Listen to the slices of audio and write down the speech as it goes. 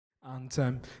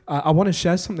And I want to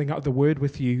share something out of the Word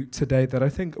with you today that I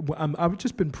think I've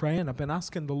just been praying. I've been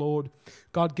asking the Lord,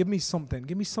 God, give me something.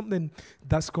 Give me something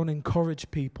that's going to encourage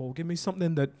people. Give me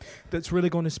something that's really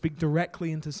going to speak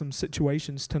directly into some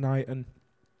situations tonight. And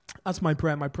that's my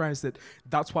prayer. My prayer is that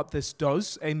that's what this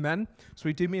does. Amen.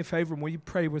 So do me a favor and will you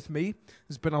pray with me?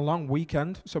 It's been a long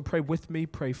weekend. So pray with me.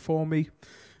 Pray for me.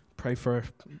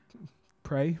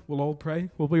 Pray. We'll all pray.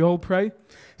 Will we all pray?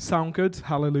 Sound good?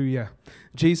 Hallelujah.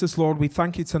 Jesus, Lord, we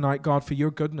thank you tonight, God, for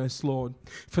your goodness, Lord,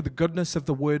 for the goodness of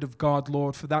the word of God,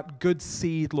 Lord, for that good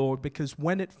seed, Lord, because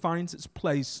when it finds its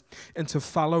place into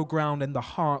fallow ground in the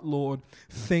heart, Lord,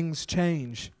 things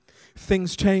change.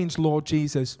 Things change, Lord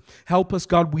Jesus. Help us,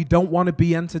 God. We don't want to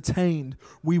be entertained.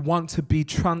 We want to be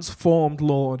transformed,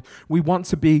 Lord. We want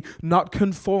to be not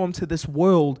conformed to this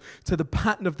world, to the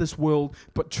pattern of this world,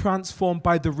 but transformed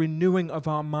by the renewing of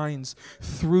our minds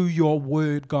through your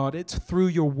word, God. It's through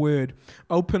your word.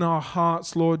 Open our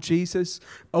hearts, Lord Jesus.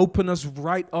 Open us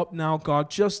right up now, God,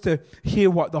 just to hear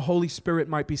what the Holy Spirit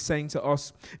might be saying to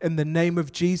us in the name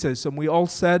of Jesus. And we all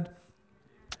said,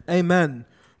 amen.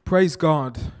 Praise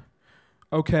God.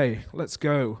 Okay, let's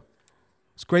go.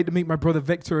 It's great to meet my brother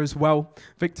Victor as well.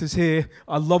 Victor's here.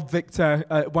 I love Victor,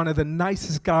 one of the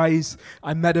nicest guys.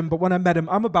 I met him, but when I met him,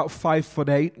 I'm about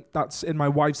 5'8". That's in my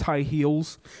wife's high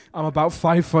heels. I'm about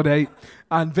 5'8".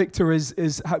 And Victor is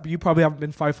you probably haven't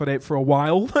been 5'8" for a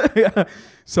while.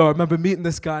 So I remember meeting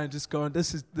this guy and just going,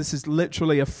 this is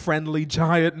literally a friendly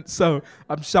giant. So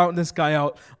I'm shouting this guy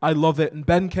out. I love it. And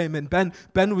Ben came in.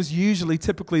 Ben was usually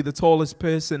typically the tallest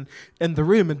person in the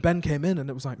room. And Ben came in and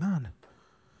it was like, man,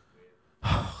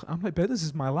 I'm like, Ben, this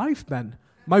is my life, Ben.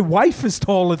 My wife is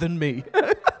taller than me.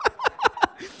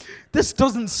 This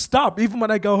doesn't stop even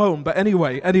when I go home. But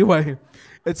anyway,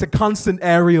 it's a constant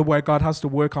area where God has to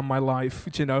work on my life,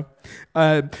 you know.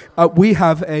 We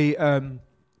have a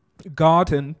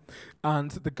garden,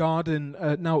 and the garden,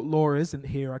 now Laura isn't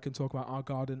here, I can talk about our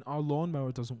garden. Our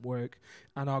lawnmower doesn't work,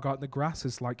 and our garden, the grass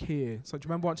is like here. So do you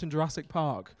remember watching Jurassic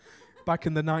Park? Back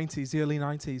in the 90s, the early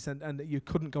 90s, and you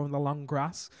couldn't go in the long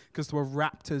grass because there were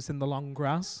raptors in the long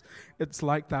grass. It's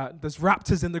like that. There's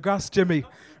raptors in the grass, Jimmy.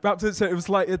 Raptors, so it was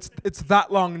like, it's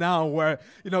that long now where,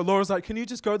 you know, Laura's like, can you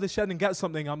just go to the shed and get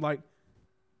something? I'm like,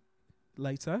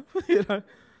 later, you know,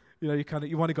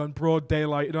 you want to go in broad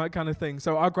daylight, you know, that kind of thing.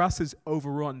 So our grass is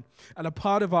overrun. And a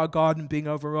part of our garden being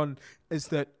overrun is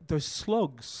that there's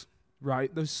slugs, right?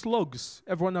 There's slugs.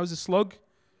 Everyone knows a slug?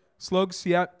 Slugs,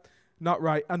 yeah. Not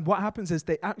right. And what happens is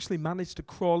they actually manage to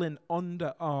crawl in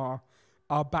under our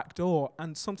back door.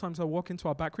 And sometimes I walk into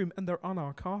our back room and they're on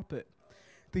our carpet.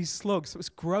 These slugs. So it's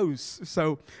gross.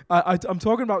 So I'm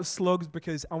talking about slugs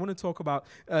because I want to talk about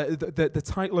the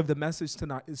title of the message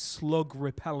tonight is Slug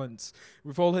Repellant.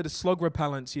 We've all heard of slug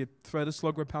repellent. You throw the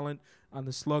slug repellent and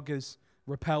the slug is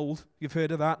repelled. You've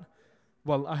heard of that?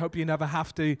 Well, I hope you never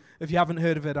have to. If you haven't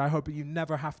heard of it, I hope you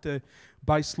never have to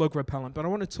buy slug repellent. But I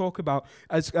want to talk about,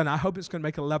 and I hope it's going to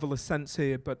make a level of sense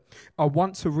here, but I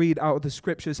want to read out of the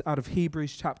scriptures out of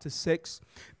Hebrews chapter 6.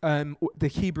 The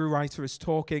Hebrew writer is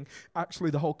talking,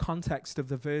 actually the whole context of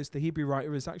the verse, the Hebrew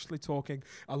writer is actually talking,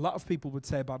 a lot of people would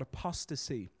say about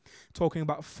apostasy, talking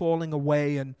about falling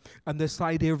away and this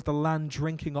idea of the land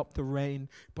drinking up the rain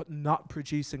but not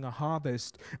producing a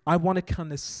harvest. I want to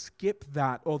kind of skip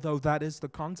that, although that is the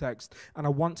context, and I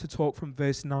want to talk from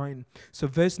verse 9. So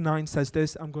verse 9 says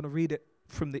this. I'm going to read it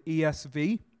from the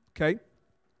ESV, okay?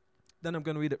 Then I'm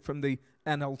going to read it from the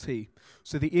NLT.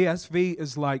 So the ESV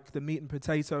is like the meat and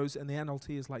potatoes, and the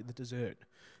NLT is like the dessert,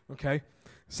 okay?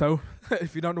 So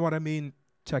if you don't know what I mean,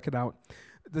 check it out.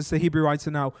 This is the Hebrew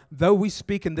writer now. Though we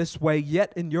speak in this way,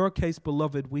 yet in your case,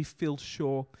 beloved, we feel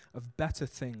sure of better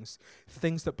things,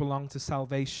 things that belong to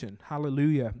salvation.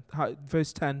 Hallelujah.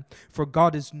 Verse 10, for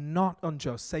God is not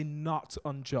unjust. Say not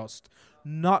unjust.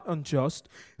 Not unjust,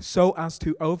 so as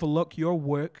to overlook your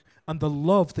work and the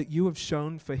love that you have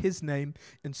shown for his name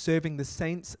in serving the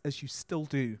saints as you still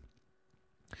do.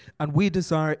 And we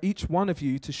desire each one of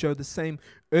you to show the same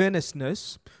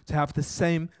earnestness, to have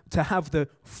the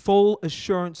full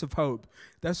assurance of hope.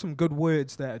 There's some good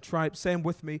words there. Try saying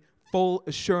with me, full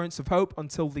assurance of hope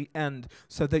until the end,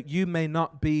 so that you may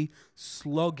not be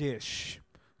sluggish.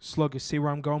 Sluggish. See where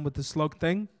I'm going with the slug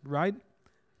thing, right?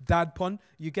 Dad pun.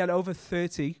 You get over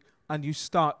 30 and you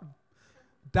start.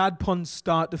 Dad puns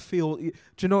start to feel. Do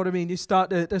you know what I mean? You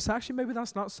start to. Actually, maybe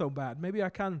that's not so bad. Maybe I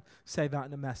can say that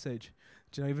in a message.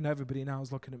 Do you know, even everybody now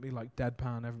is looking at me like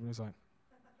deadpan. Everybody's like,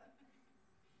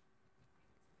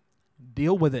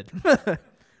 deal with it.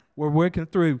 We're working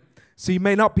through. So you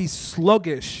may not be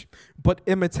sluggish, but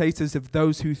imitators of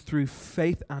those who through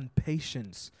faith and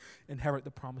patience inherit the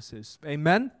promises.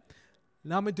 Amen?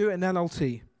 Now I'm going to do it in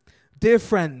NLT. Dear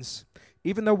friends,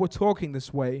 even though we're talking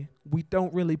this way, we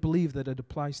don't really believe that it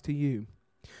applies to you.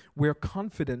 We're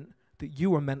confident that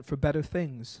you are meant for better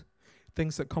things,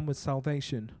 things that come with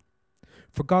salvation.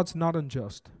 For God's not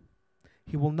unjust.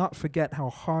 He will not forget how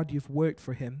hard you've worked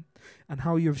for him and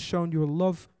how you have shown your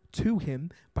love to him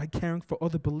by caring for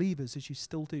other believers as you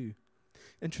still do.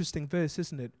 Interesting verse,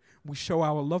 isn't it? We show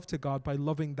our love to God by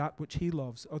loving that which he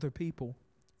loves, other people,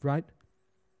 right?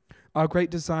 Our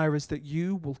great desire is that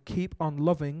you will keep on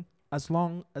loving as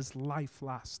long as life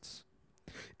lasts,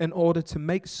 in order to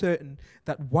make certain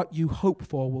that what you hope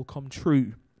for will come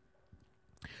true.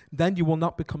 Then you will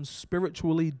not become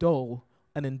spiritually dull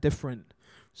and indifferent.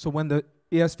 So when the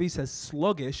ESV says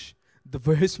sluggish, the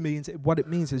verse means, what it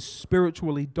means is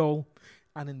spiritually dull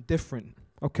and indifferent.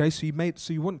 Okay, so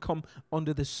you wouldn't come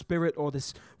under the spirit or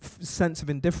this sense of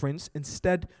indifference.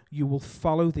 Instead, you will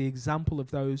follow the example of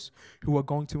those who are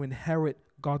going to inherit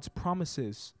God's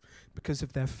promises because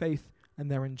of their faith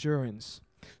and their endurance.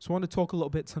 So I want to talk a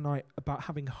little bit tonight about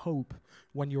having hope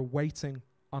when you're waiting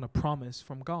on a promise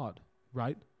from God,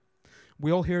 right?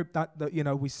 We all hear that,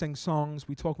 we sing songs,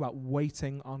 we talk about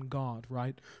waiting on God,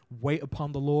 right? Wait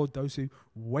upon the Lord. Those who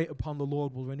wait upon the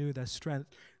Lord will renew their strength.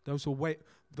 Those who wait.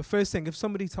 The first thing, if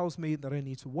somebody tells me that I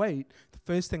need to wait, the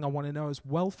first thing I want to know is,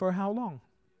 well, for how long?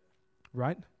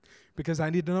 Right? Because I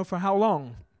need to know for how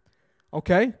long.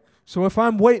 Okay? So if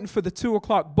I'm waiting for the 2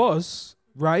 o'clock bus,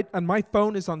 right, and my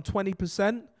phone is on 20%,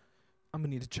 I'm going to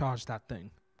need to charge that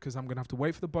thing, because I'm going to have to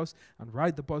wait for the bus and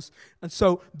ride the bus. And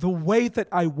so the way that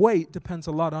I wait depends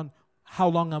a lot on how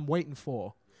long I'm waiting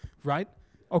for, right?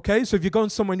 Okay, so if you're going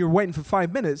somewhere and you're waiting for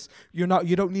 5 minutes, you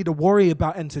don't need to worry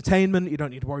about entertainment. You don't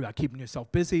need to worry about keeping yourself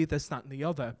busy, this, that, and the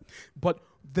other. But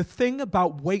the thing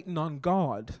about waiting on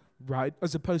God, right,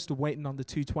 as opposed to waiting on the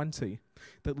 220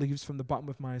 that leaves from the bottom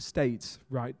of my estate,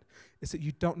 right, is that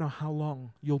you don't know how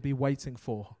long you'll be waiting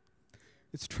for.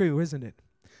 It's true, isn't it?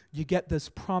 You get this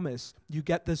promise, you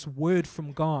get this word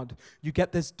from God, you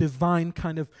get this divine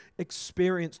kind of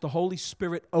experience. The Holy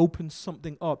Spirit opens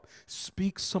something up,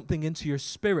 speaks something into your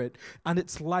spirit, and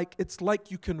it's like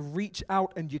you can reach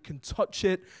out and you can touch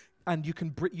it, and you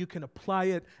can apply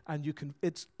it, and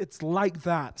it's like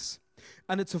that.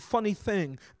 And it's a funny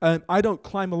thing. I don't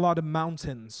climb a lot of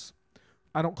mountains.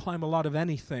 I don't climb a lot of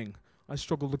anything. I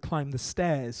struggle to climb the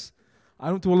stairs. I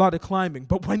don't do a lot of climbing.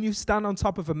 But when you stand on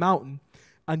top of a mountain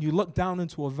and you look down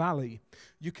into a valley,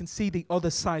 you can see the other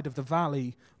side of the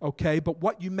valley, okay? But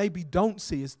what you maybe don't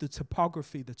see is the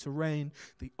topography, the terrain,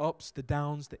 the ups, the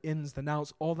downs, the ins, the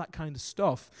outs, all that kind of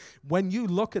stuff. When you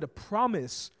look at a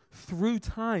promise through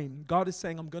time, God is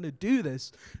saying, I'm going to do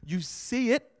this. You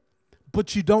see it,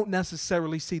 but you don't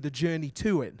necessarily see the journey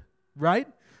to it, right?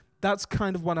 That's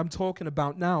kind of what I'm talking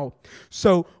about now.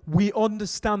 So we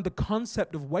understand the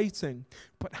concept of waiting,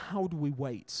 but how do we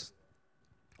wait?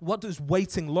 What does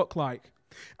waiting look like?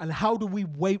 And how do we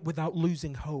wait without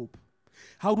losing hope?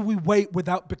 How do we wait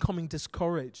without becoming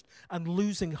discouraged and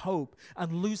losing hope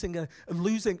and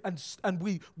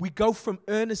we go from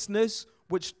earnestness,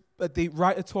 which the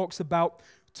writer talks about,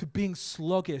 to being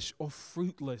sluggish or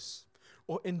fruitless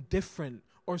or indifferent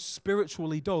or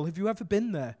spiritually dull. Have you ever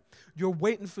been there? You're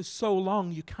waiting for so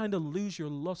long, you kind of lose your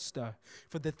luster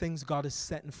for the things God has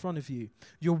set in front of you.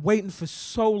 You're waiting for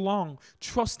so long,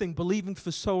 trusting, believing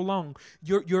for so long.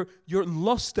 Your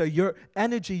luster, your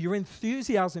energy, your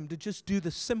enthusiasm to just do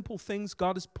the simple things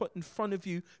God has put in front of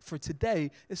you for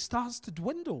today, it starts to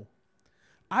dwindle.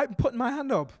 I'm putting my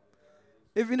hand up.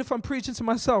 Even if I'm preaching to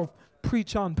myself,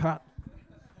 preach on, Pat.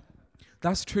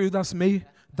 That's true, that's me,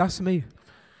 that's me.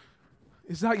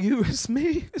 Is that you? It's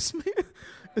me. It's me.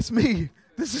 It's me.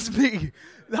 This is me.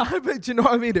 Do you know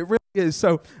what I mean? It really is.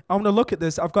 So I want to look at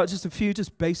this. I've got just a few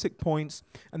basic points,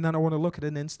 and then I want to look at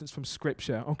an instance from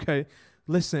Scripture. Okay?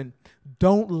 Listen,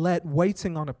 don't let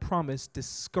waiting on a promise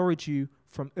discourage you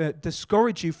from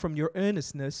your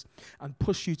earnestness and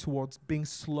push you towards being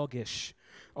sluggish.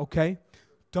 Okay?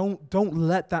 Don't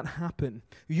let that happen.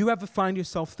 You ever find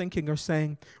yourself thinking or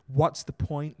saying, what's the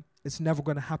point? It's never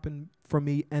going to happen for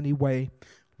me anyway.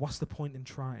 What's the point in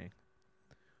trying?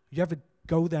 You ever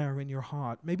go there in your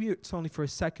heart? Maybe it's only for a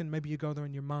second. Maybe you go there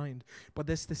in your mind. But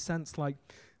there's this sense like,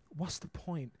 what's the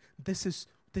point? This is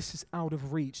out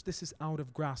of reach. This is out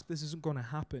of grasp. This isn't going to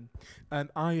happen.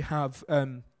 I have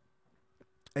a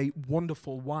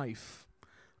wonderful wife.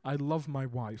 I love my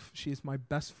wife. She is my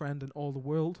best friend in all the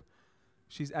world.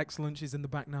 She's excellent. She's in the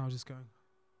back now just going.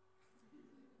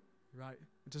 Right.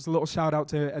 Just a little shout out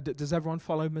to her. Does everyone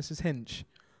follow Mrs. Hinch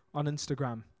on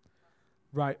Instagram?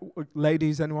 Right.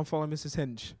 Ladies, anyone follow Mrs.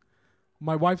 Hinch?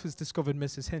 My wife has discovered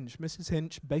Mrs. Hinch. Mrs.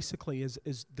 Hinch basically is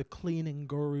the cleaning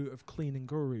guru of cleaning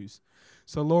gurus.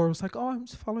 So Laura was like, "Oh, I'm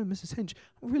just following Mrs. Hinch.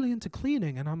 I'm really into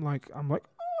cleaning." And I'm like, "Oh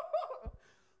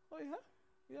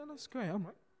yeah, that's great." I'm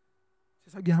like,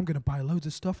 she's like, "Yeah, I'm gonna buy loads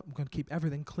of stuff. I'm gonna keep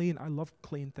everything clean. I love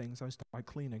clean things. I used to like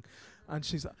cleaning." And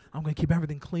she's like, "I'm gonna keep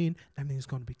everything clean. Everything's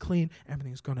gonna be clean.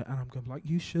 Everything's gonna." And I'm gonna be like,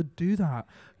 "You should do that.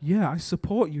 Yeah, I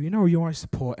support you. I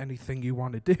support anything you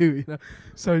want to do."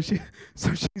 So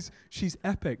she's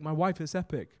epic. My wife is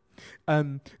epic.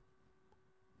 And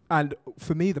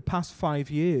for me, the past 5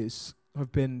 years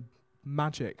have been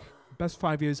magic. Best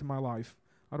 5 years of my life.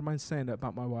 I don't mind saying that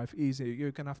about my wife. Easy.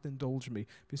 You're going to have to indulge me.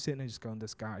 If you're sitting there just going,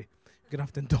 "This guy," you're going to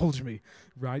have to indulge me,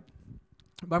 right?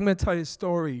 But I'm going to tell you a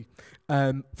story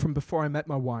from before I met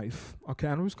my wife. Okay,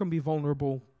 and I'm just going to be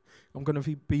vulnerable. I'm going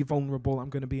to be vulnerable. I'm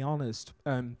going to be honest.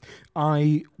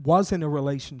 I was in a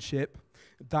relationship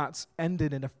that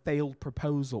ended in a failed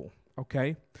proposal.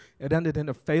 Okay? It ended in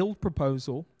a failed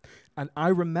proposal. And I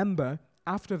remember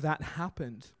after that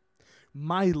happened,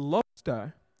 my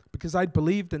luster, because I'd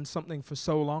believed in something for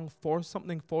so long,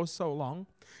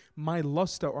 my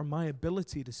luster or my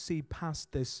ability to see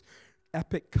past this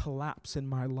epic collapse in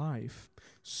my life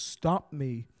stopped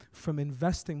me from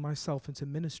investing myself into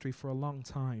ministry for a long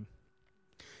time.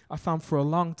 I found for a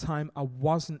long time I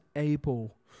wasn't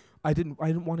able, I didn't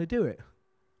want to do it.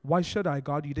 Why should I,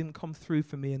 God? You didn't come through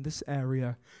for me in this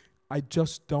area. I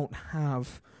just don't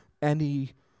have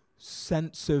any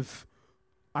sense of,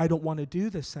 I don't want to do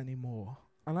this anymore.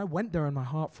 And I went there in my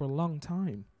heart for a long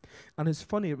time. And it's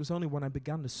funny, it was only when I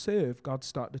began to serve, God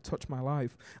started to touch my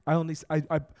life.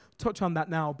 I touch on that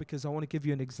now because I want to give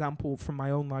you an example from my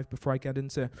own life before I get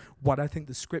into what I think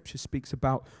the scripture speaks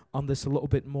about on this a little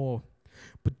bit more.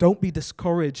 But don't be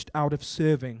discouraged out of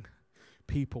serving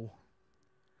people.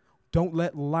 Don't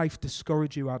let life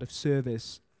discourage you out of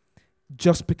service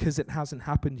just because it hasn't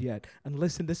happened yet. And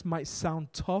listen, this might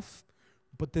sound tough,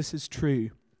 but this is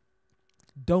true.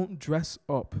 Don't dress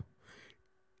up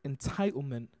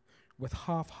entitlement with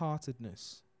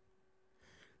half-heartedness.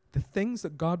 The things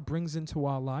that God brings into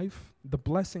our life, the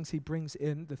blessings he brings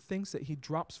in, the things that he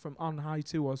drops from on high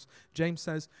to us. James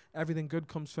says, everything good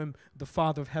comes from the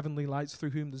Father of heavenly lights, through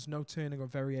whom there's no turning or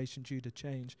variation due to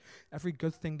change. Every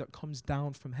good thing that comes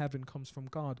down from heaven comes from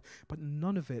God, but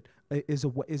none of it is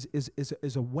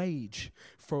a wage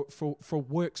for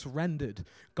works rendered.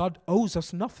 God owes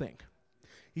us nothing.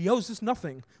 He owes us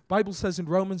nothing. Bible says in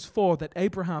Romans 4 that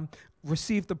Abraham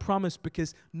received the promise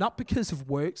not because of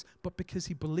works, but because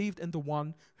he believed in the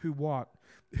one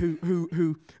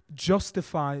who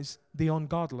justifies the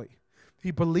ungodly.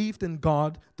 He believed in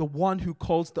God, the one who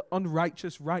calls the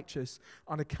unrighteous righteous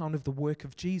on account of the work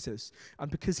of Jesus.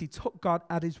 And because he took God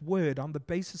at his word on the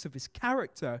basis of his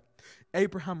character,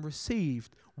 Abraham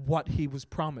received what he was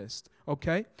promised.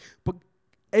 Okay? But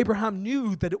Abraham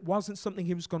knew that it wasn't something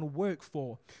he was going to work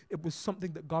for. It was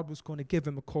something that God was going to give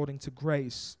him according to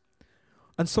grace.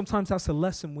 And sometimes that's a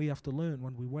lesson we have to learn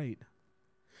when we wait.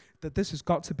 That this has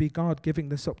got to be God giving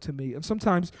this up to me. And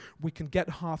sometimes we can get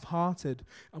half-hearted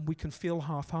and we can feel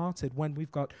half-hearted when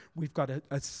we've got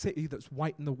a city that's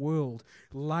white in the world,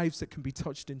 lives that can be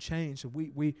touched and changed. And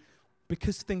we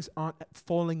because things aren't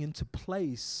falling into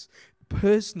place,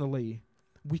 personally,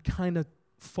 we kind of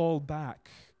fall back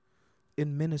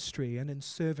in ministry and in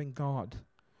serving God.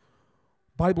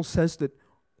 Bible says that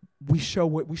we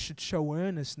should show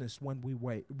earnestness when we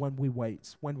wait,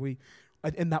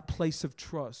 in that place of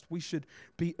trust. We should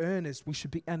be earnest, we should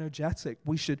be energetic,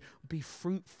 we should be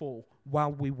fruitful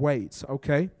while we wait,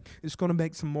 okay? It's going to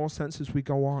make some more sense as we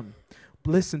go on.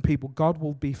 Listen, people, God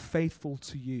will be faithful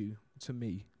to you, to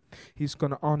me. He's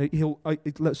going to honor,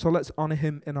 so let's honor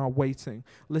him in our waiting.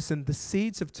 Listen, the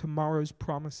seeds of tomorrow's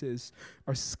promises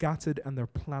are scattered and they're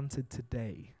planted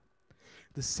today.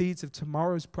 The seeds of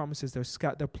tomorrow's promises,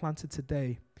 they're planted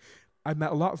today. I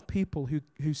met a lot of people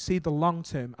who see the long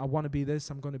term. I want to be this,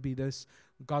 I'm going to be this.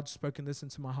 God's spoken this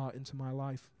into my heart, into my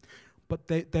life. But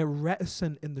they're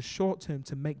reticent in the short term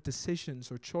to make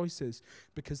decisions or choices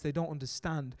because they don't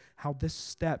understand how this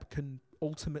step can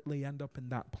ultimately end up in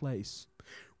that place.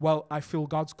 Well, I feel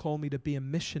God's called me to be a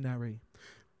missionary.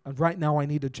 And right now I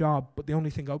need a job, but the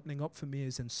only thing opening up for me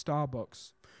is in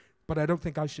Starbucks. But I don't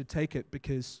think I should take it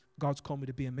because God's called me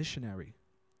to be a missionary.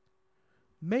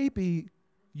 Maybe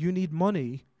you need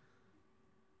money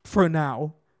for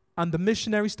now. And the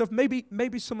missionary stuff,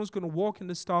 maybe someone's going to walk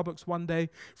into Starbucks one day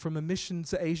from a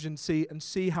missions agency and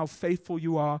see how faithful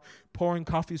you are pouring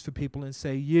coffees for people and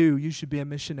say, you should be a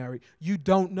missionary. You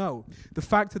don't know. The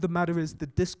fact of the matter is the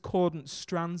discordant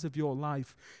strands of your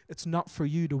life, it's not for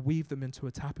you to weave them into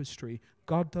a tapestry.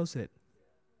 God does it.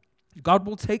 God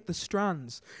will take the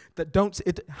strands that don't.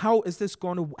 How is this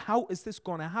going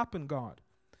to happen, God?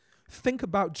 Think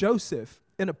about Joseph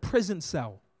in a prison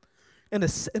cell. In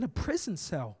a prison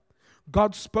cell.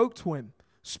 God spoke to him,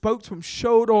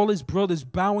 showed all his brothers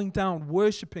bowing down,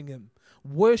 worshiping him.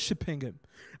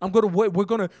 And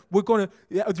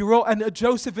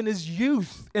Joseph in his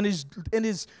youth, in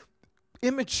his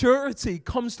immaturity,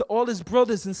 comes to all his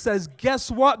brothers and says,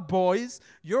 guess what, boys?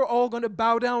 You're all going to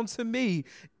bow down to me.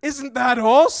 Isn't that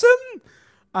awesome?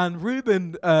 And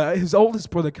Reuben, his oldest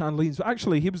brother, kind of leans.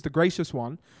 Actually, he was the gracious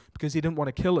one because he didn't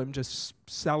want to kill him, just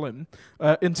sell him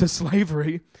into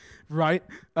slavery, right?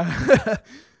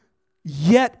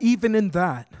 Yet, even in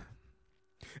that,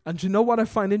 and you know what I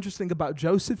find interesting about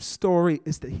Joseph's story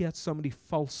is that he had so many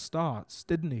false starts,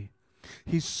 didn't he?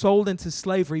 He's sold into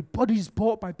slavery, but he's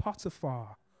bought by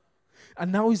Potiphar.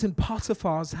 And now he's in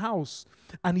Potiphar's house.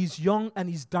 And he's young and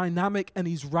he's dynamic and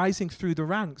he's rising through the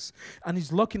ranks. And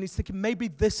he's looking, he's thinking, maybe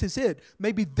this is it.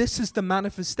 Maybe this is the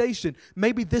manifestation.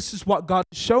 Maybe this is what God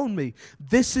has shown me.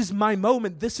 This is my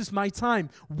moment. This is my time.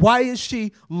 Why is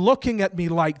she looking at me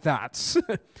like that?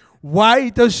 Why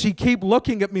does she keep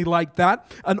looking at me like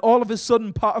that? And all of a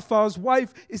sudden, Potiphar's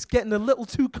wife is getting a little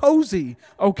too cozy,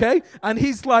 okay? And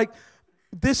he's like,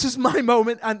 this is my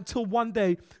moment. Until one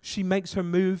day, she makes her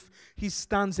move. He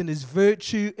stands in his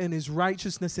virtue, in his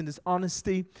righteousness, in his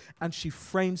honesty, and she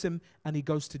frames him, and he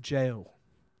goes to jail.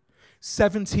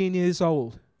 17 years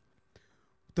old.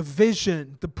 The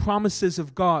vision, the promises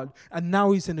of God, and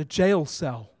now he's in a jail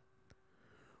cell.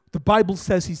 The Bible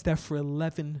says he's there for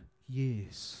 11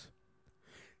 years.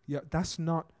 Yeah, that's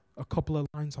not a couple of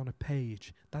lines on a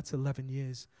page. That's 11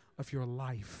 years of your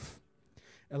life.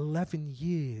 11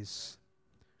 years.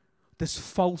 This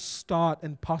false start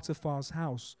in Potiphar's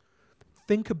house.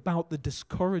 Think about the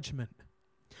discouragement.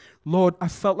 Lord, I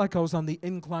felt like I was on the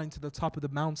incline to the top of the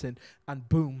mountain, and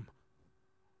boom,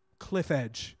 cliff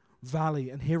edge,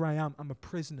 valley, and here I am. I'm a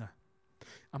prisoner.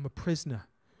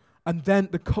 And then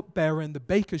the cupbearer and the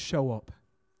baker show up.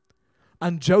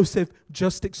 And Joseph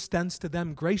just extends to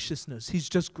them graciousness. He's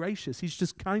just gracious. He's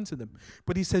just kind to them.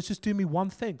 But he says, just do me one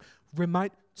thing.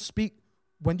 Speak,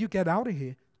 when you get out of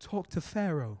here, talk to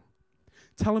Pharaoh.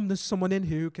 Tell him there's someone in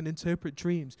here who can interpret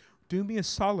dreams. Do me a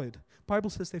solid.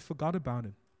 Bible says they forgot about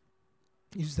him.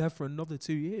 He was there for another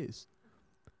 2 years.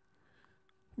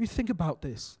 You think about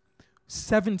this.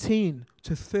 17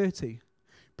 to 30.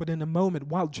 But in a moment,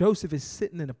 while Joseph is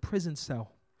sitting in a prison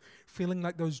cell, feeling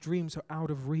like those dreams are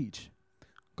out of reach,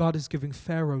 God is giving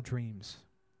Pharaoh dreams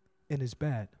in his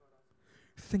bed.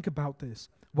 Think about this.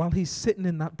 While he's sitting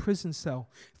in that prison cell,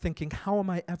 thinking, how am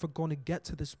I ever going to get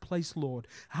to this place, Lord?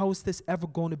 How is this ever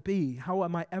going to be? How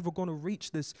am I ever going to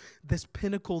reach this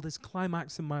pinnacle, this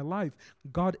climax in my life?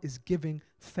 God is giving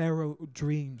Pharaoh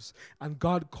dreams. And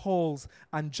God calls,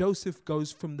 and Joseph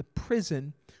goes from the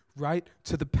prison, right,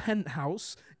 to the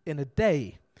penthouse in a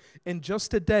day. In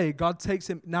just a day, God takes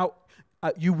him. Now,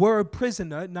 you were a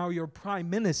prisoner, now you're prime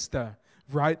minister,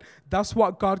 right? That's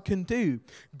what God can do.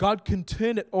 God can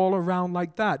turn it all around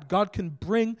like that. God can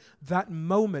bring that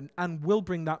moment and will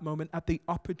bring that moment at the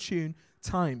opportune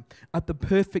time, at the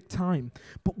perfect time.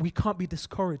 But we can't be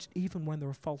discouraged even when there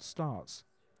are false starts.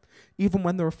 Even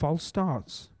when there are false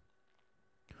starts.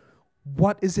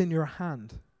 What is in your hand?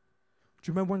 Do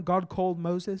you remember when God called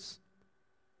Moses?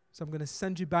 So I'm going to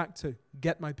send you back to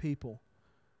get my people.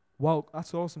 Well,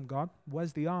 that's awesome, God.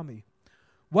 Where's the army?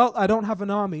 Well, I don't have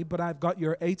an army, but I've got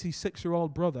your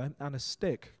 86-year-old brother and a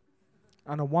stick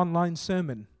and a one-line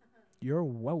sermon. You're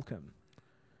welcome.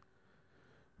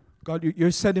 God, you're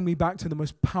sending me back to the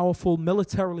most powerful,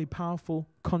 militarily powerful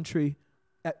country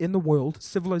in the world,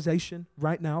 civilization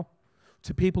right now,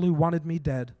 to people who wanted me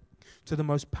dead, to the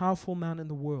most powerful man in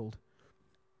the world.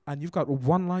 And you've got a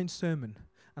one-line sermon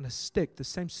and a stick, the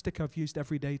same stick I've used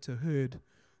every day to herd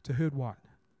what?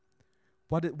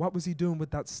 What was he doing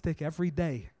with that stick every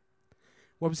day?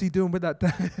 What was he doing with that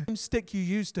same stick you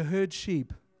used to herd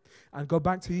sheep? And go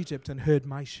back to Egypt and herd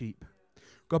my sheep.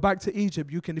 Go back to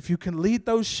Egypt. If you can lead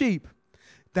those sheep,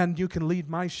 then you can lead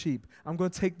my sheep. I'm going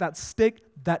to take that stick,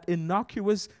 that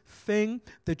innocuous thing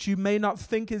that you may not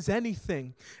think is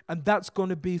anything, and that's going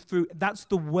to be that's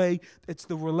the way, it's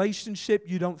the relationship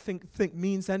you don't think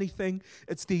means anything.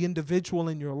 It's the individual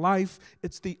in your life.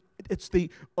 It's the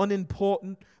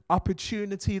unimportant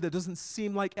opportunity that doesn't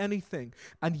seem like anything.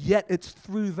 And yet it's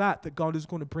through that God is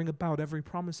going to bring about every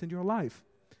promise in your life.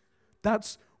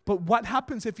 But what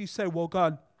happens if you say, well,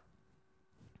 God,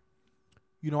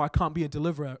 I can't be a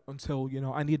deliverer until,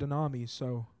 I need an army,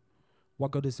 so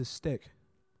what good is this stick?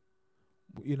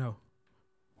 And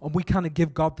we kind of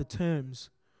give God the terms,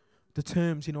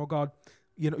 God,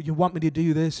 You want me to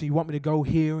do this, and you want me to go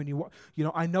here, and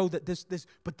I know that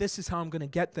but this is how I'm going to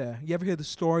get there. You ever hear the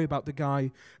story about the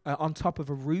guy on top of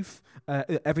a roof?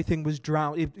 Everything was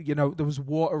drowned. There was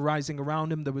water rising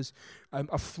around him. There was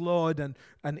a flood,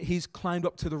 and he's climbed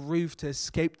up to the roof to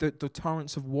escape the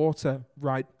torrents of water,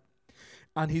 right?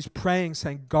 And he's praying,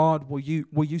 saying, God, will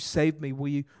you save me? Will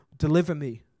you deliver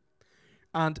me?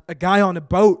 And a guy on a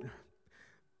boat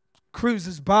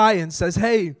cruises by and says,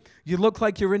 hey, you look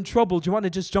like you're in trouble. Do you want to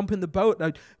just jump in the boat?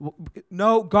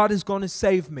 No, God is going to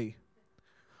save me.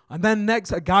 And then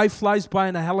next, a guy flies by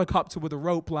in a helicopter with a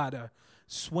rope ladder,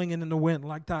 swinging in the wind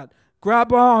like that.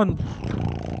 Grab on.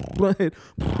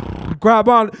 Grab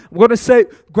on. I'm going to say,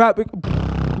 grab it.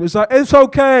 It's like, it's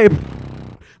okay.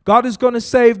 God is going to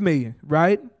save me,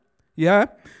 right? Yeah?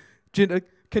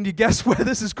 Can you guess where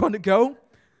this is going to go?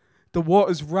 The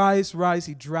waters rise.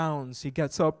 He drowns. He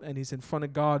gets up and he's in front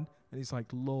of God and he's like,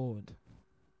 Lord,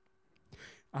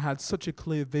 I had such a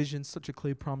clear vision, such a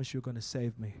clear promise you're going to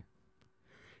save me.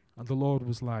 And the Lord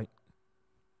was like,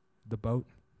 the boat,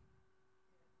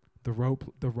 the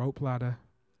rope ladder.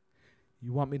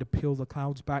 You want me to peel the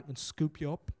clouds back and scoop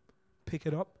you up, pick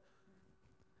it up?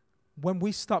 When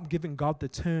we stop giving God the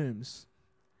terms,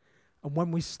 and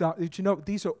when we start,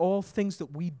 these are all things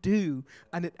that we do,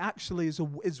 and it actually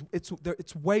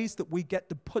it's ways that we get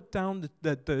to put down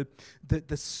the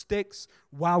sticks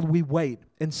while we wait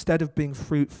instead of being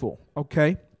fruitful.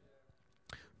 Okay.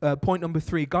 Point number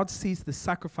 3: God sees the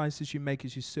sacrifices you make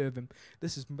as you serve Him.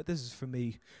 This is for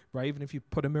me, right? Even if you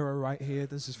put a mirror right here,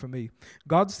 this is for me.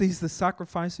 God sees the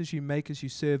sacrifices you make as you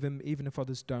serve Him, even if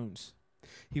others don't.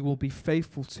 He will be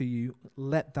faithful to you.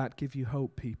 Let that give you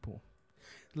hope, people.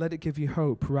 Let it give you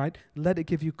hope, right? Let it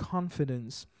give you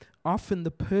confidence. Often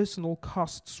the personal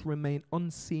costs remain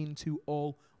unseen to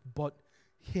all but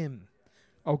Him.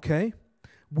 Okay?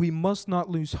 We must not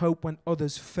lose hope when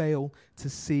others fail to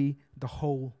see the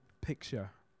whole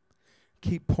picture.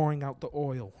 Keep pouring out the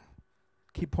oil.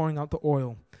 Keep pouring out the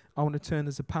oil. I want to turn,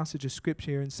 there's a passage of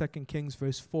scripture here in 2 Kings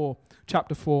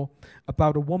chapter 4,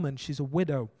 about a woman. She's a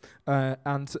widow,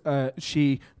 and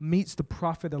she meets the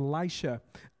prophet Elisha.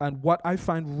 And what I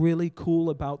find really cool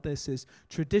about this is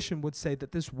tradition would say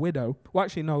that this widow, well,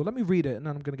 actually, no, let me read it, and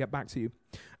then I'm going to get back to you.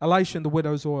 Elisha and the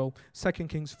widow's oil, 2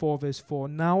 Kings 4, verse 4.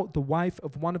 Now the wife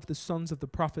of one of the sons of the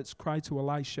prophets cried to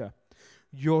Elisha,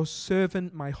 your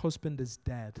servant, my husband, is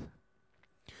dead.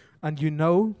 And you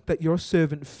know that your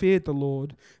servant feared the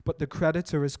Lord, but the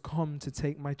creditor has come to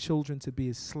take my children to be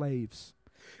his slaves.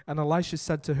 And Elisha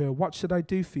said to her, what should I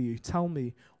do for you? Tell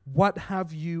me, what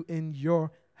have you in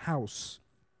your house?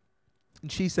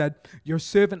 And she said, your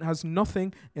servant has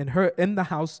nothing in the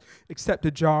house except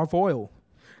a jar of oil.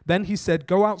 Then he said,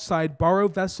 go outside, borrow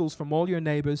vessels from all your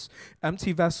neighbors,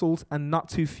 empty vessels and not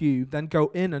too few. Then go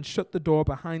in and shut the door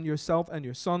behind yourself and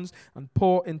your sons and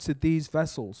pour into these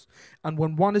vessels. And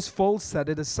when one is full, set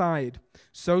it aside.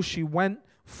 So she went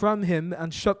from him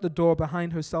and shut the door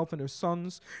behind herself and her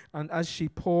sons. And as she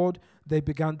poured, they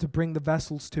began to bring the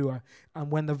vessels to her.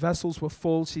 And when the vessels were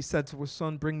full, she said to her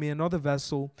son, bring me another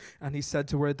vessel. And he said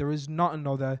to her, there is not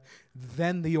another.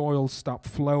 Then the oil stopped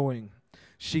flowing.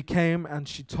 She came and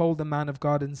she told the man of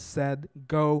God and said,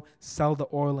 go sell the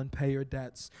oil and pay your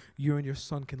debts. You and your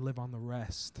son can live on the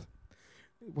rest.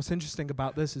 What's interesting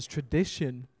about this is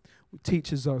tradition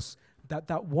teaches us that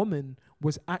that woman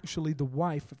was actually the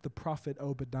wife of the prophet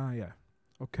Obadiah.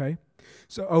 Okay?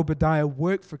 So Obadiah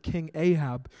worked for King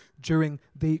Ahab during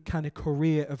the kind of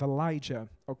career of Elijah.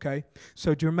 Okay?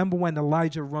 So do you remember when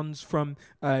Elijah runs from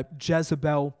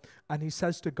Jezebel and he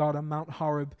says to God on Mount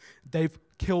Horeb, they've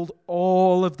killed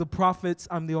all of the prophets,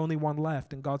 I'm the only one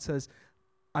left. And God says,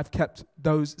 I've kept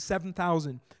those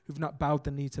 7,000 who've not bowed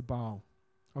the knee to Baal.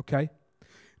 Okay?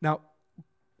 Now,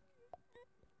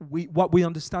 what we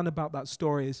understand about that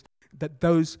story is that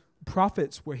those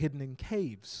prophets were hidden in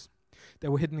caves. They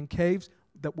were hidden in caves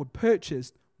that were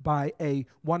purchased by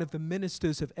one of the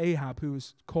ministers of Ahab, who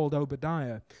was called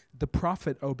Obadiah, the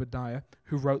prophet Obadiah,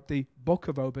 who wrote the book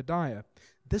of Obadiah.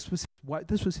 This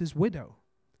was his widow.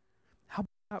 How about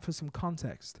that for some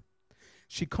context?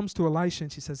 She comes to Elisha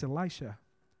and she says, Elisha,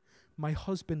 my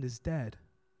husband is dead.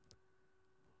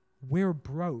 We're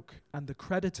broke and the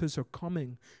creditors are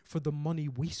coming for the money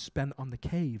we spent on the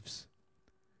caves.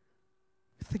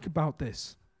 Think about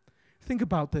this. Think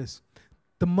about this.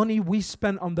 The money we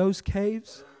spent on those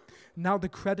caves, now the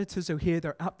creditors are here,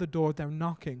 they're at the door, they're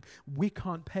knocking. We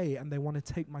can't pay and they want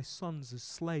to take my sons as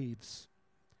slaves.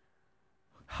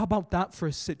 How about that for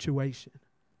a situation?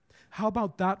 How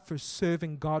about that for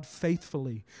serving God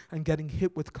faithfully and getting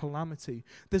hit with calamity?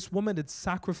 This woman had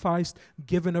sacrificed,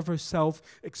 given of herself,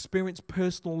 experienced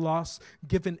personal loss,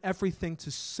 given everything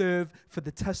to serve for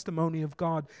the testimony of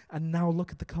God. And now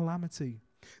look at the calamity.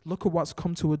 Look at what's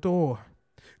come to a door.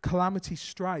 Calamity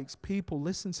strikes. People,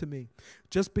 listen to me.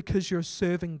 Just because you're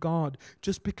serving God,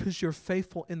 just because you're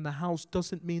faithful in the house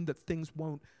doesn't mean that things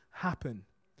won't happen.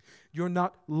 You're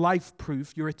not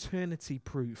life-proof, you're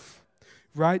eternity-proof,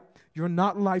 right? We're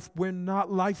not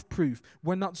life-proof.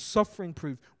 We're not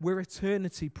suffering-proof. We're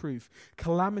eternity-proof.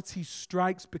 Calamity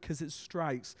strikes because it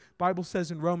strikes. Bible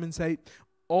says in Romans 8,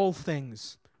 all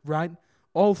things, right?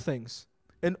 All things.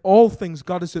 In all things,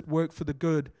 God is at work for the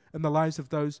good in the lives of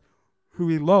those who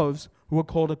he loves, who are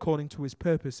called according to his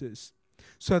purposes.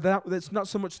 So that's not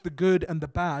so much the good and the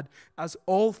bad as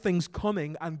all things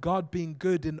coming and God being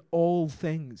good in all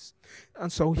things.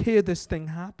 And so here this thing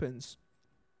happens.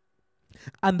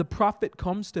 And the prophet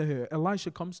comes to her,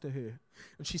 Elisha comes to her,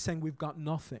 and she's saying, we've got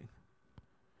nothing.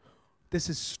 This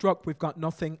is struck, we've got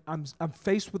nothing. I'm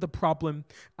faced with a problem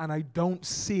and I don't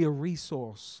see a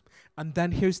resource. And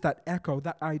then here's that echo,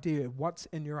 that idea, what's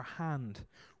in your hand?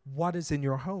 What is in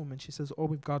your home? And she says, all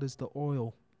we've got is the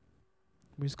oil.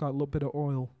 We just got a little bit of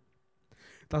oil.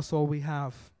 That's all we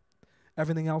have.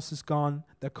 Everything else is gone.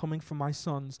 They're coming for my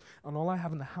sons. And all I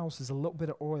have in the house is a little bit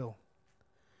of oil.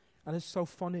 And it's so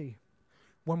funny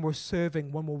when we're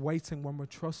serving, when we're waiting, when we're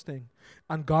trusting.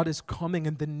 And God is coming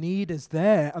and the need is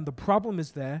there and the problem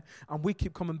is there. And we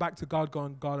keep coming back to God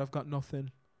going, God, I've got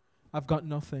nothing. I've got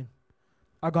nothing.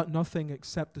 I've got nothing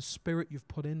except the Spirit you've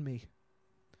put in me.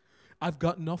 I've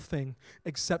got nothing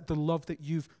except the love that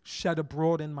you've shed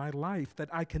abroad in my life that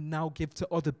I can now give to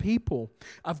other people.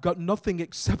 I've got nothing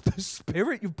except the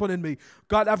Spirit you've put in me.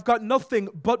 God, I've got nothing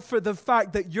but for the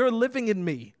fact that you're living in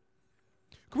me.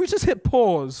 Can we just hit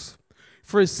pause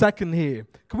for a second here?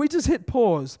 Can we just hit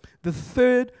pause? The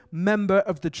third member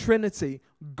of the Trinity,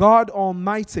 God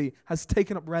Almighty, has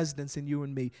taken up residence in you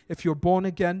and me. If you're born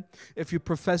again, if you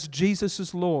profess Jesus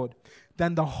as Lord,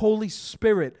 then the Holy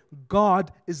Spirit,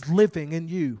 God, is living in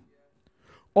you.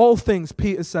 All things,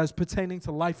 Peter says, pertaining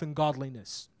to life and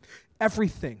godliness.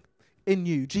 Everything in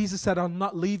you. Jesus said, I'll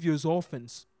not leave you as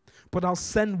orphans, but I'll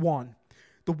send one.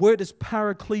 The word is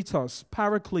parakletos,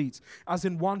 paraclete, as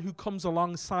in one who comes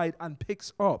alongside and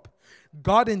picks up.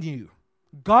 God in you.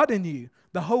 God in you.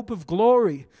 The hope of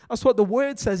glory. That's what the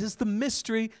word says. It's the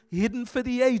mystery hidden for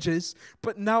the ages,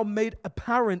 but now made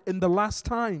apparent in the last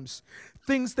times.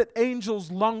 Things that angels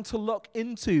long to look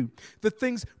into. The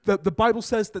things that the Bible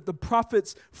says that the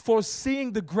prophets,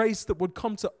 foreseeing the grace that would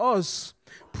come to us,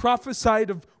 prophesied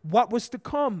of what was to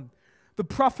come. The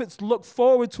prophets looked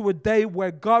forward to a day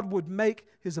where God would make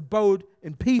his abode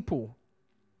in people.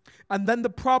 And then the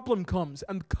problem comes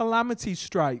and calamity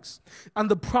strikes and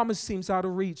the promise seems out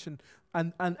of reach and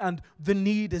the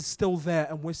need is still there.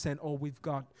 And we're saying, all we've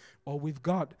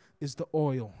got is the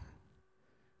oil.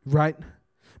 Right?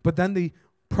 But then the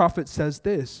prophet says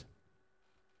this,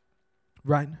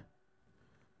 right?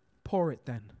 Pour it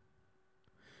then.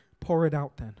 Pour it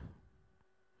out then.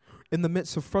 In the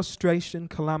midst of frustration,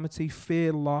 calamity,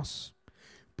 fear, loss,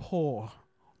 pour,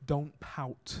 don't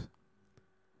pout.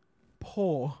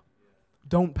 Pour,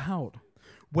 don't pout.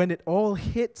 When it all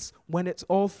hits, when it's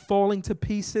all falling to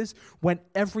pieces, when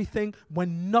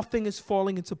nothing is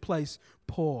falling into place,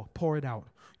 pour it out.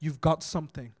 You've got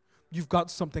something. You've got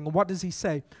something. And what does he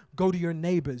say? Go to your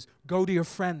neighbors. Go to your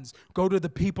friends. Go to the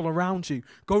people around you.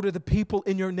 Go to the people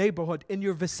in your neighborhood, in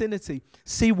your vicinity.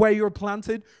 See where you're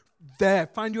planted. There.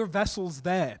 Find your vessels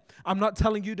there. I'm not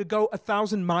telling you to go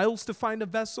 1,000 miles to find a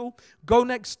vessel. Go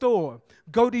next door.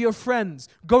 Go to your friends.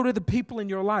 Go to the people in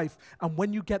your life. And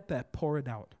when you get there, pour it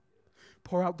out.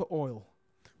 Pour out the oil.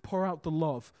 Pour out the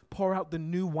love. Pour out the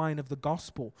new wine of the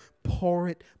gospel. Pour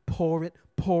it, pour it,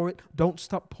 pour it. Don't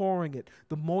stop pouring it.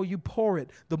 The more you pour it,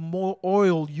 the more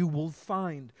oil you will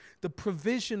find. The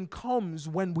provision comes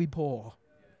when we pour.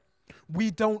 We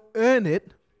don't earn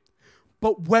it,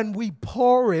 but when we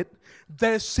pour it,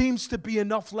 there seems to be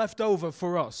enough left over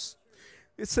for us.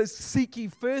 It says, seek ye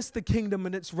first the kingdom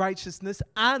and its righteousness,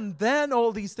 and then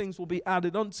all these things will be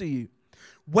added unto you.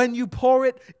 When you pour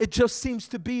it, it just seems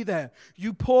to be there.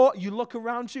 You pour, you look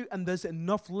around you, and there's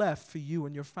enough left for you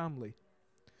and your family.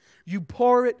 You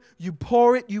pour it, you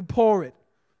pour it, you pour it.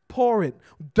 Pour it.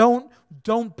 Don't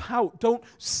pout. Don't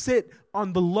sit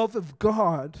on the love of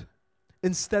God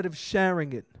instead of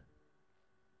sharing it.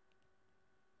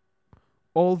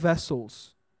 All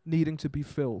vessels needing to be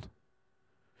filled.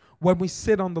 When we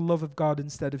sit on the love of God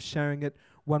instead of sharing it,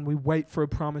 when we wait for a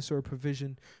promise or a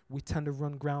provision, we tend to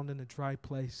run ground in a dry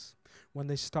place. When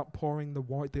they stopped pouring,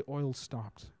 the oil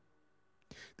stopped.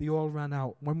 The oil ran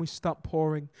out. When we stopped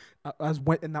pouring,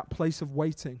 in that place of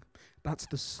waiting, that's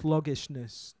the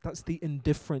sluggishness, that's the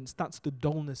indifference, that's the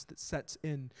dullness that sets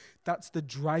in. That's the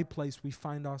dry place we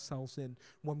find ourselves in.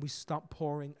 When we stop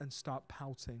pouring and start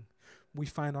pouting, we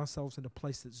find ourselves in a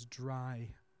place that's dry.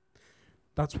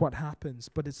 That's what happens,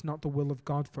 but it's not the will of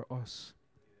God for us.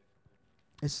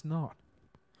 It's not.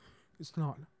 It's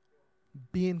not.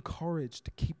 Be encouraged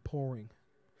to keep pouring.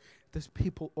 There's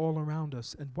people all around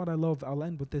us. And what I love, I'll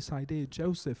end with this idea.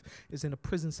 Joseph is in a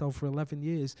prison cell for 11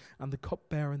 years, and the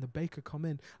cupbearer and the baker come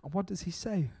in. And what does he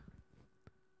say?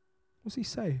 What does he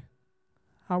say?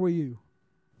 How are you?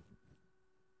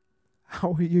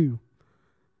 How are you?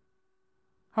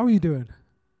 How are you doing?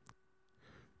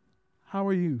 How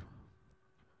are you?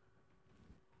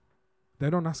 They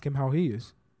don't ask him how he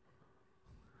is.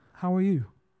 How are you?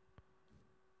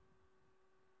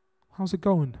 How's it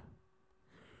going?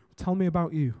 Tell me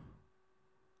about you.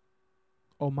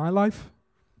 Oh, my life?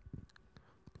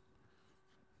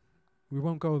 We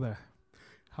won't go there.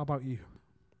 How about you?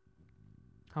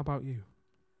 How about you?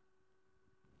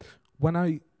 When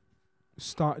I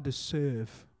started to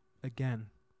serve again,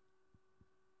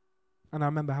 and I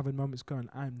remember having moments going,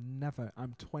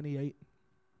 I'm 28.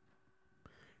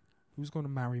 Who's going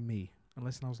to marry me? And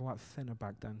listen, I was a lot thinner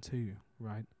back then too,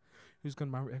 right? Who's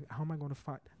going to marry? How am I going to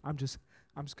fight? I'm just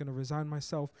going to resign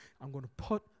myself. I'm going to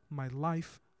put my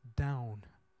life down,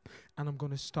 and I'm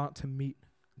going to start to meet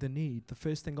the need. The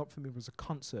first thing up for me was a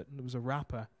concert, and there was a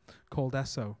rapper called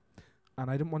Esso, and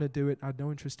I didn't want to do it. I had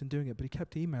no interest in doing it, but he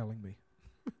kept emailing me.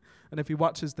 And if he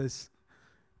watches this,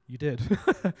 you did.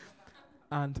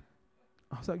 And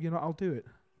I was like, I'll do it,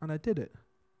 and I did it.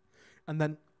 And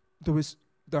then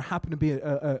there happened to be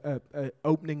a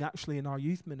opening actually in our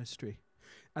youth ministry.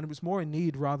 And it was more a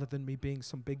need rather than me being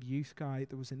some big youth guy.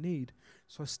 There was a need.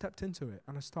 So I stepped into it,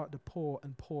 and I started to pour,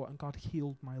 and God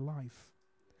healed my life.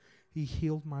 He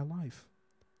healed my life.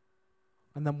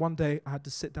 And then one day, I had to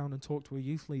sit down and talk to a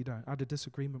youth leader. I had a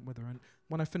disagreement with her. And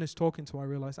when I finished talking to her, I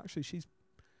realized, actually, she's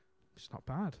not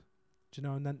bad. Do you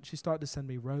know? And then she started to send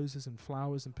me roses and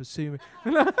flowers and pursue me.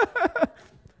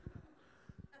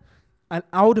 And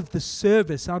out of the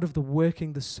service, out of the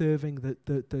working, the serving,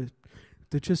 the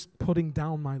just putting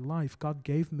down my life, God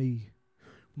gave me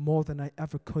more than I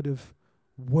ever could have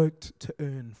worked to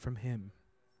earn from Him.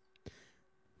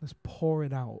 Let's pour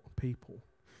it out, people.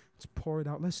 Let's pour it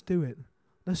out. Let's do it.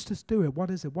 Let's just do it. What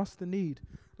is it? What's the need?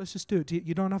 Let's just do it.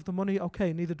 You don't have the money?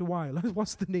 Okay, neither do I.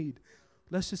 What's the need?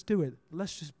 Let's just do it.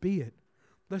 Let's just be it.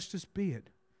 Let's just be it.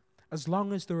 As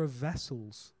long as there are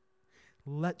vessels,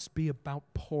 let's be about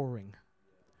pouring.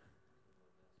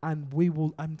 And we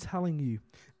will, I'm telling you,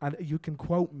 and you can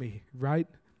quote me, right?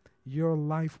 Your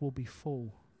life will be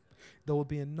full. There will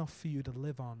be enough for you to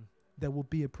live on. There will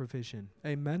be a provision.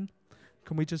 Amen?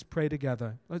 Can we just pray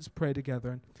together? Let's pray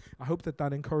together. And I hope that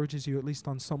encourages you at least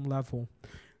on some level.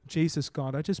 Jesus,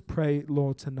 God, I just pray,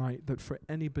 Lord, tonight that for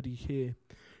anybody here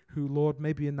who, Lord,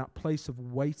 may be in that place of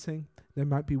waiting, they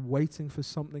might be waiting for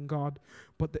something, God,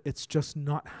 but it's just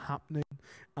not happening.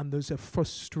 And there's a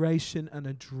frustration and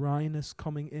a dryness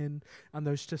coming in. And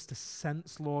there's just a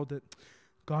sense, Lord, that,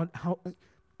 God, how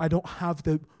I don't have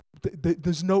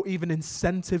there's no even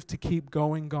incentive to keep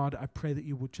going, God. I pray that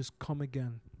you would just come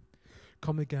again.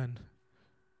 Come again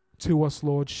to us,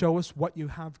 Lord. Show us what you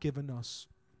have given us.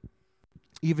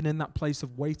 Even in that place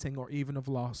of waiting or even of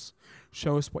loss,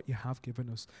 show us what you have given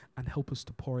us and help us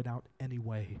to pour it out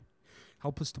anyway.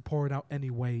 Help us to pour it out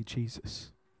anyway,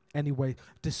 Jesus. Anyway,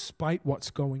 despite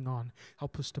what's going on,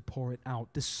 help us to pour it out.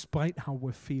 Despite how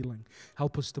we're feeling,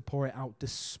 help us to pour it out.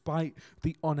 Despite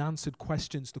the unanswered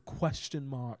questions, the question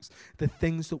marks, the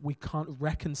things that we can't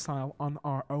reconcile on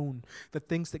our own, the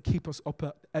things that keep us up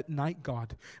at night,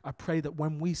 God. I pray that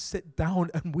when we sit down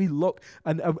and we look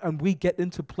and we get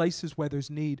into places where there's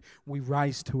need, we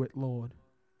rise to it, Lord.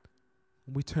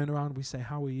 And we turn around and we say,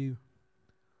 how are you?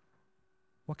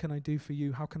 What can I do for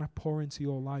you? How can I pour into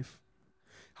your life?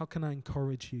 How can I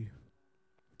encourage you?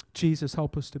 Jesus,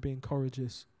 help us to be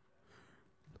encouragers.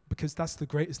 Because that's the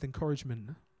greatest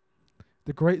encouragement.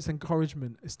 The greatest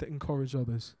encouragement is to encourage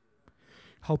others.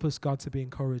 Help us, God, to be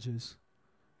encouragers.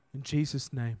 In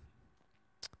Jesus' name,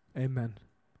 amen.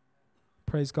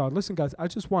 Praise God. Listen, guys, I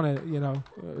just want to,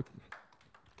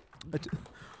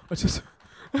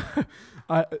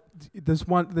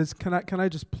 can I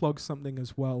just plug something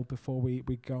as well before we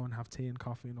go and have tea and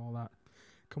coffee and all that?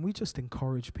 Can we just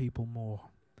encourage people more,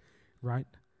 right?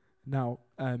 Now,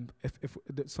 if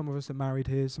some of us are married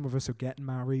here, some of us are getting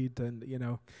married, and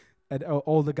And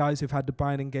all the guys who've had to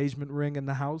buy an engagement ring in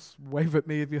the house, wave at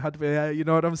me if you had to be, you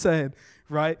know what I'm saying,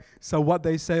 right? So what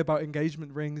they say about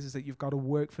engagement rings is that you've got to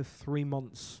work for 3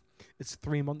 months. It's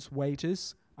 3 months'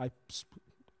 wages.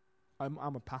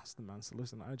 I'm a pastor, man, so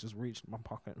listen, I just reached in my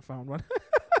pocket and found one.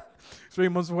 3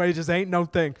 months' wages ain't no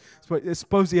thing. It's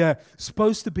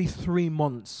supposed to be 3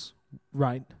 months,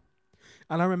 right?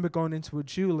 And I remember going into a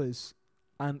jeweler's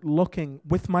and looking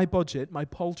with my budget, my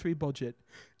paltry budget,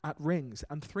 at rings.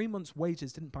 And 3 months'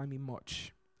 wages didn't buy me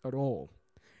much at all.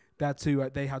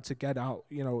 They had to get out,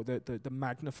 the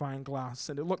magnifying glass.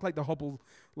 And it looked like the Hubble,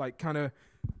 like kind of,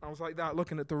 I was like that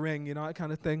looking at the ring, that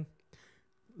kind of thing.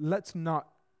 Let's not,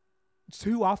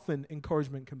 too often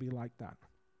encouragement can be like that.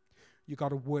 You got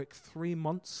to work 3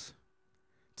 months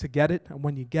to get it. And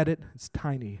when you get it, it's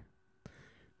tiny.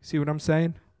 See what I'm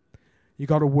saying? You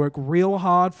got to work real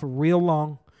hard for real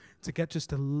long to get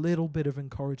just a little bit of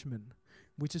encouragement.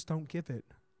 We just don't give it.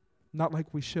 Not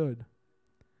like we should.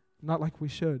 Not like we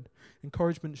should.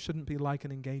 Encouragement shouldn't be like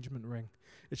an engagement ring.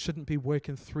 It shouldn't be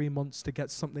working 3 months to get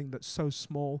something that's so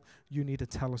small you need a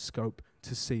telescope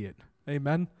to see it.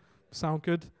 Amen? Sound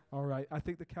good? All right. I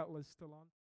think the kettle is still on.